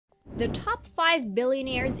The top 5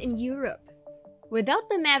 billionaires in Europe. Without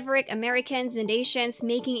the maverick Americans and Asians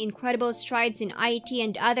making incredible strides in IT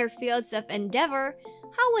and other fields of endeavor,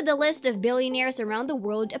 how would the list of billionaires around the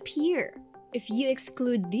world appear? If you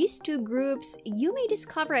exclude these two groups, you may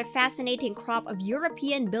discover a fascinating crop of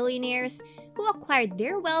European billionaires who acquired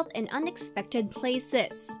their wealth in unexpected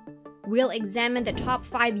places. We'll examine the top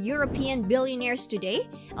 5 European billionaires today,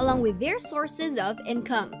 along with their sources of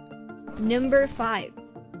income. Number 5.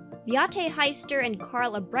 Beate Heister and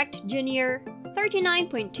Karl Albrecht Jr.,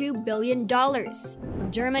 $39.2 billion.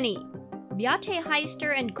 Germany. Beate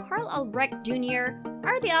Heister and Karl Albrecht Jr.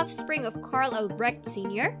 are the offspring of Karl Albrecht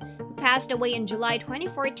Sr., who passed away in July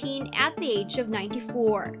 2014 at the age of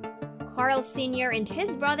 94. Karl Sr. and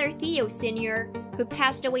his brother Theo Sr., who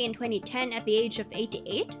passed away in 2010 at the age of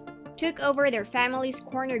 88, took over their family's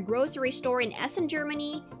corner grocery store in Essen,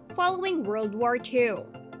 Germany, following World War II.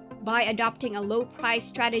 By adopting a low-price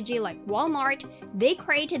strategy like Walmart, they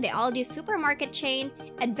created the Aldi supermarket chain,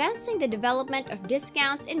 advancing the development of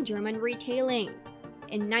discounts in German retailing.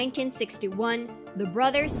 In 1961, the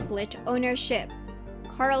brothers split ownership.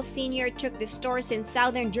 Karl Sr. took the stores in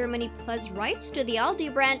southern Germany plus rights to the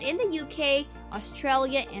Aldi brand in the UK,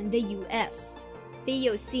 Australia, and the US.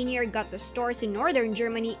 Theo Sr. got the stores in northern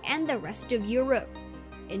Germany and the rest of Europe.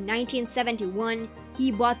 In 1971, he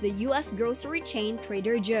bought the US grocery chain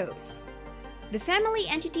Trader Joe's. The family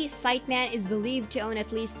entity Siteman is believed to own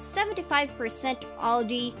at least 75% of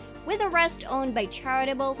Aldi, with the rest owned by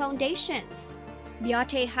charitable foundations.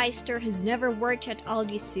 Beate Heister has never worked at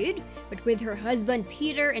Aldi Süd, but with her husband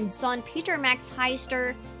Peter and son Peter Max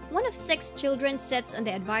Heister, one of 6 children sits on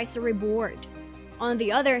the advisory board. On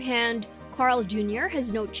the other hand, Karl Jr.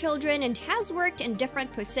 has no children and has worked in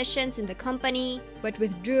different positions in the company, but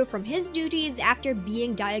withdrew from his duties after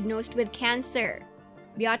being diagnosed with cancer.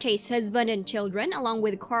 Beate's husband and children, along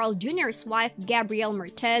with Karl Jr.'s wife Gabrielle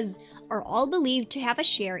Mertez, are all believed to have a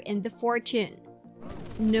share in the fortune.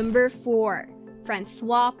 Number 4.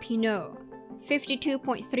 François Pinault,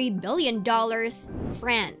 $52.3 billion,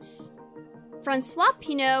 France. François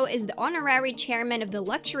Pinault is the honorary chairman of the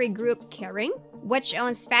luxury group Kering, which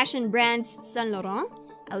owns fashion brands Saint Laurent,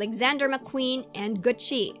 Alexander McQueen, and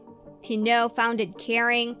Gucci. Pinault founded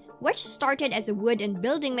Kering, which started as a wood and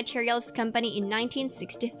building materials company in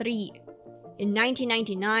 1963. In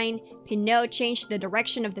 1999, Pinault changed the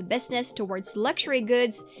direction of the business towards luxury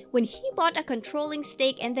goods when he bought a controlling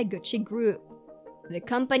stake in the Gucci group. The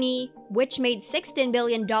company, which made $16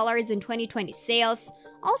 billion in 2020 sales,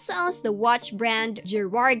 also owns the watch brand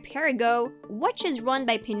Girard-Perregaux, which is run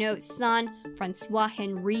by Pinault's son,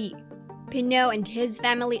 François-Henri. Pinault and his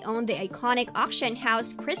family own the iconic auction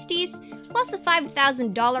house Christie's, plus a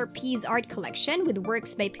 $5,000 piece art collection with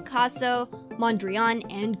works by Picasso, Mondrian,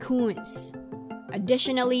 and Koons.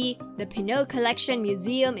 Additionally, the Pinault Collection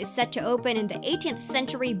Museum is set to open in the 18th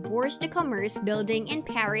century Bourse de Commerce building in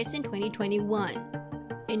Paris in 2021.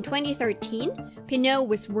 In 2013, Pinault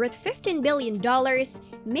was worth $15 billion,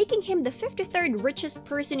 making him the 53rd richest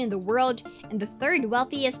person in the world and the 3rd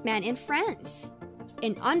wealthiest man in France.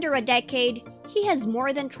 In under a decade, he has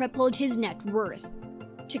more than tripled his net worth.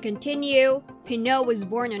 To continue, Pinault was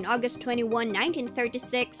born on August 21,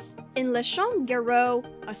 1936, in Le Champ-Garreau,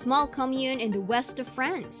 a small commune in the west of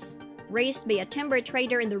France. Raised by a timber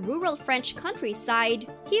trader in the rural French countryside,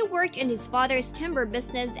 he worked in his father's timber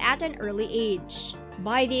business at an early age.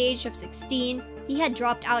 By the age of 16, he had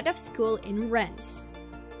dropped out of school in Rennes.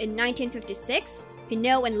 In 1956,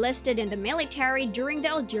 Pinault enlisted in the military during the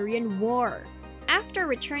Algerian War. After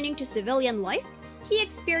returning to civilian life, he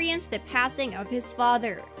experienced the passing of his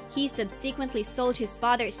father. He subsequently sold his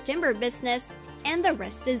father's timber business, and the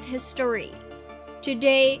rest is history.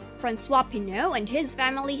 Today, François Pinault and his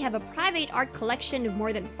family have a private art collection of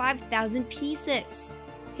more than 5,000 pieces.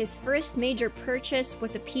 His first major purchase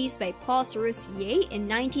was a piece by Paul Sérusier in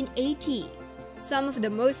 1980. Some of the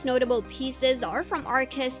most notable pieces are from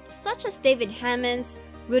artists such as David Hammons,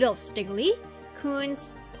 Rudolph Stigley,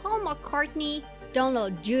 Koons, Paul McCartney,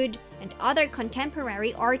 Donald Judd, and other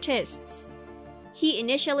contemporary artists. He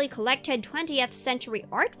initially collected 20th century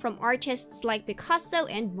art from artists like Picasso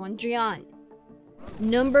and Mondrian.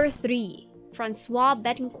 Number 3. François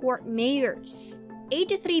Bettencourt Meyers,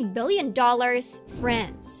 $83 billion,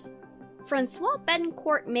 France. François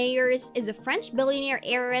Bettencourt Meyers is a French billionaire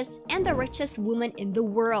heiress and the richest woman in the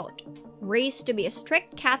world. Raised to be a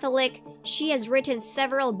strict Catholic, she has written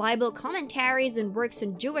several Bible commentaries and works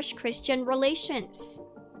on Jewish-Christian relations.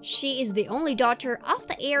 She is the only daughter of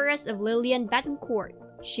the heiress of Lillian Bettencourt.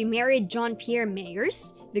 She married Jean-Pierre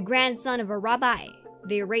Meyers, the grandson of a rabbi.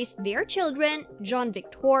 They raised their children,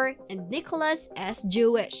 Jean-Victor and Nicholas, as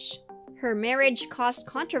Jewish. Her marriage caused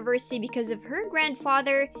controversy because of her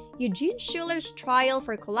grandfather, Eugene Schuller's trial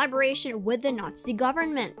for collaboration with the Nazi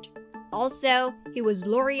government. Also, he was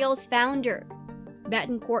L'Oreal's founder.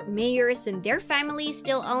 Bettencourt Meyers and their family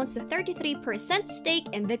still owns a 33% stake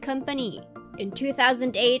in the company. In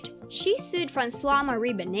 2008, she sued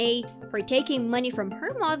François-Marie Benet for taking money from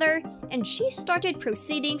her mother, and she started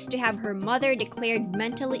proceedings to have her mother declared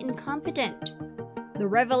mentally incompetent. The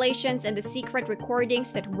revelations and the secret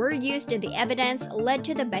recordings that were used in the evidence led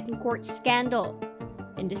to the Bettencourt scandal.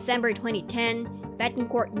 In December 2010,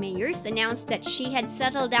 Bettencourt Meyers announced that she had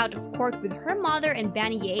settled out of court with her mother and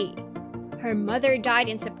Banier. Her mother died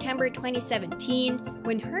in September 2017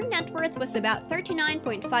 when her net worth was about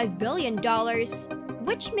 $39.5 billion,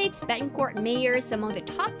 which makes Bettencourt Meyers among the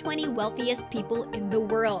top 20 wealthiest people in the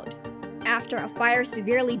world. After a fire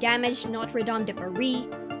severely damaged Notre Dame de Paris,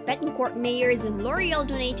 Bettencourt Meyers and L'Oreal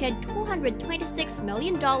donated $226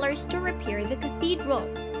 million to repair the cathedral.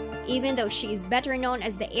 Even though she is better known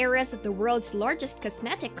as the heiress of the world's largest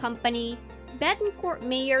cosmetic company, Bettencourt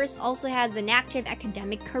Meyers also has an active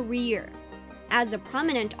academic career. As a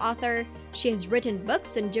prominent author, she has written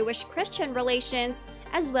books on Jewish-Christian relations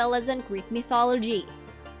as well as on Greek mythology.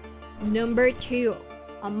 Number 2.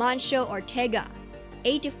 Amancio Ortega,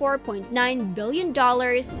 $84.9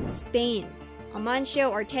 billion, Spain. Amancio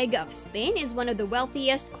Ortega of Spain is one of the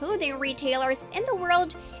wealthiest clothing retailers in the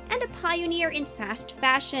world and a pioneer in fast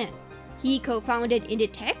fashion. He co-founded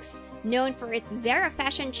Inditex, known for its Zara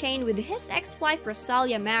fashion chain, with his ex-wife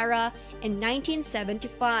Rosalia Mara in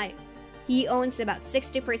 1975. He owns about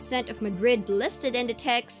 60% of Madrid-listed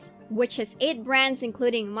Inditex, which has 8 brands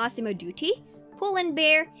including Massimo Dutti, Pull &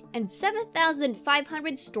 Bear, and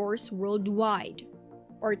 7,500 stores worldwide.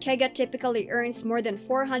 Ortega typically earns more than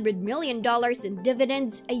 $400 million in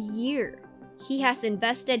dividends a year. He has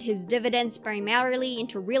invested his dividends primarily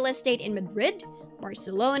into real estate in Madrid,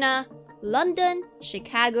 Barcelona, London,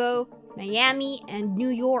 Chicago, Miami, and New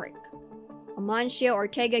York. Amancio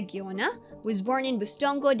Ortega Guiona was born in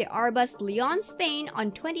Bustongo de Arbas, Leon, Spain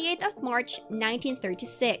on 28th of March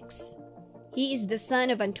 1936. He is the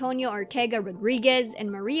son of Antonio Ortega Rodriguez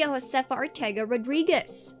and Maria Josefa Ortega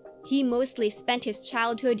Rodriguez. He mostly spent his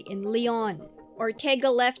childhood in Leon.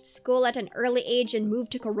 Ortega left school at an early age and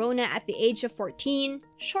moved to Corona at the age of 14.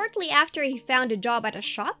 Shortly after, he found a job at a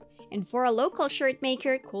shop and for a local shirt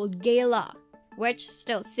maker called Gala, which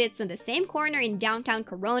still sits on the same corner in downtown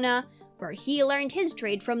Corona, where he learned his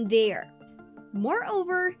trade from there.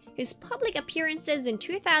 Moreover, his public appearances in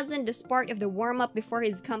 2000 as part of the warm-up before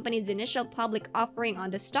his company's initial public offering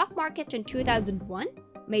on the stock market in 2001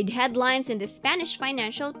 made headlines in the Spanish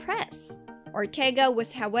financial press. Ortega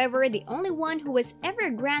was, however, the only one who was ever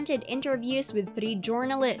granted interviews with 3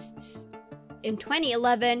 journalists. In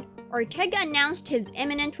 2011, Ortega announced his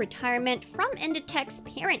imminent retirement from Inditex's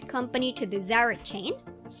parent company to the Zara chain,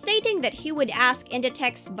 stating that he would ask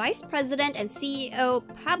Inditex Vice President and CEO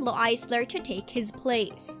Pablo Eisler to take his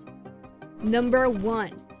place. Number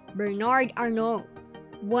 1. Bernard Arnault,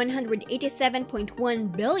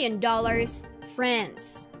 $187.1 billion,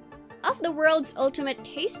 France. Of the world's ultimate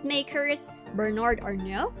tastemakers, Bernard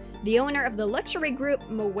Arnault, the owner of the luxury group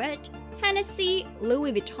Moet, Hennessy,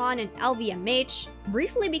 Louis Vuitton, and LVMH,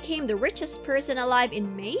 briefly became the richest person alive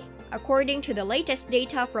in May, according to the latest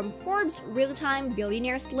data from Forbes' real-time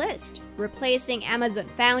billionaires list, replacing Amazon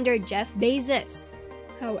founder Jeff Bezos.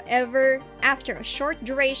 However, after a short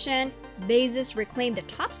duration, Bezos reclaimed the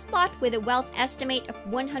top spot with a wealth estimate of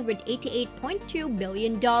 $188.2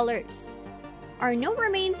 billion. Arnault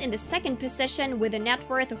remains in the second position with a net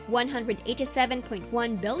worth of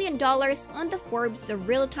 $187.1 billion on the Forbes'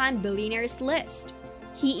 real-time billionaires list.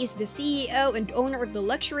 He is the CEO and owner of the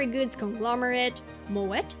luxury goods conglomerate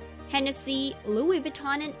Moet, Hennessy, Louis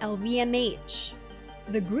Vuitton, and LVMH.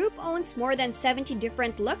 The group owns more than 70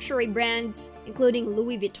 different luxury brands, including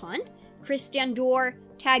Louis Vuitton, Christian Dior,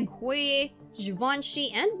 Tag Heuer,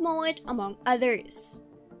 Givenchy, and Moet, among others.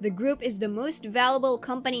 The group is the most valuable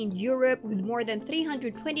company in Europe with more than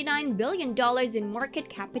 $329 billion in market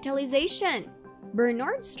capitalization.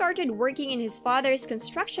 Bernard started working in his father's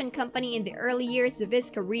construction company in the early years of his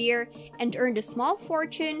career and earned a small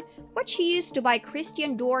fortune, which he used to buy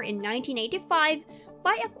Christian Dior in 1985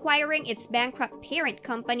 by acquiring its bankrupt parent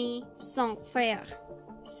company, Saint Frère.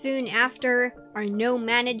 Soon after, Arnault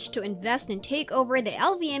managed to invest and take over the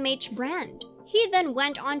LVMH brand. He then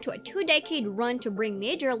went on to a 2-decade run to bring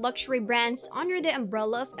major luxury brands under the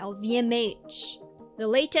umbrella of LVMH. The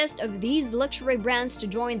latest of these luxury brands to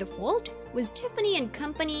join the fold was Tiffany &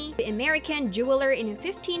 Company, the American jeweler, in a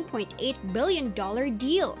 $15.8 billion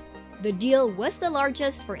deal. The deal was the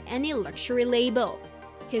largest for any luxury label.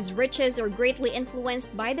 His riches are greatly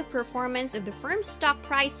influenced by the performance of the firm's stock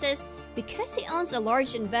prices because he owns a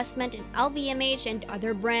large investment in LVMH and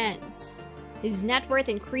other brands. His net worth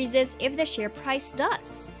increases if the share price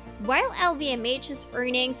does. While LVMH's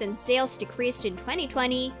earnings and sales decreased in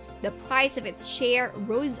 2020, the price of its share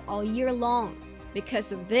rose all year long.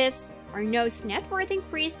 Because of this, Arnault's net worth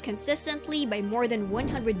increased consistently by more than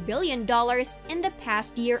 $100 billion in the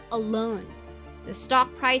past year alone. The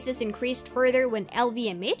stock prices increased further when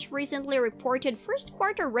LVMH recently reported first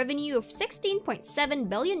quarter revenue of $16.7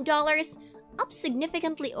 billion, up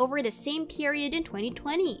significantly over the same period in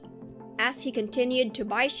 2020. As he continued to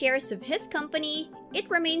buy shares of his company, it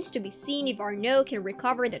remains to be seen if Arnault can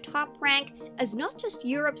recover the top rank as not just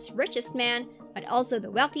Europe's richest man, but also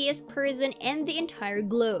the wealthiest person in the entire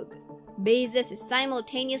globe. Bezos is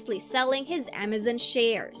simultaneously selling his Amazon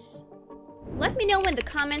shares. Let me know in the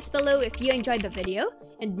comments below if you enjoyed the video,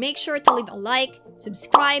 and make sure to leave a like,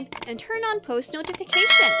 subscribe, and turn on post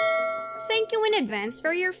notifications. Thank you in advance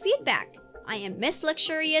for your feedback. I am Miss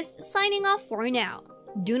Luxurious, signing off for now.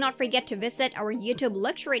 Do not forget to visit our YouTube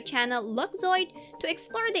luxury channel Luxoid to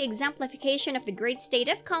explore the exemplification of the great state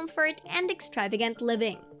of comfort and extravagant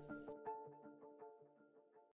living.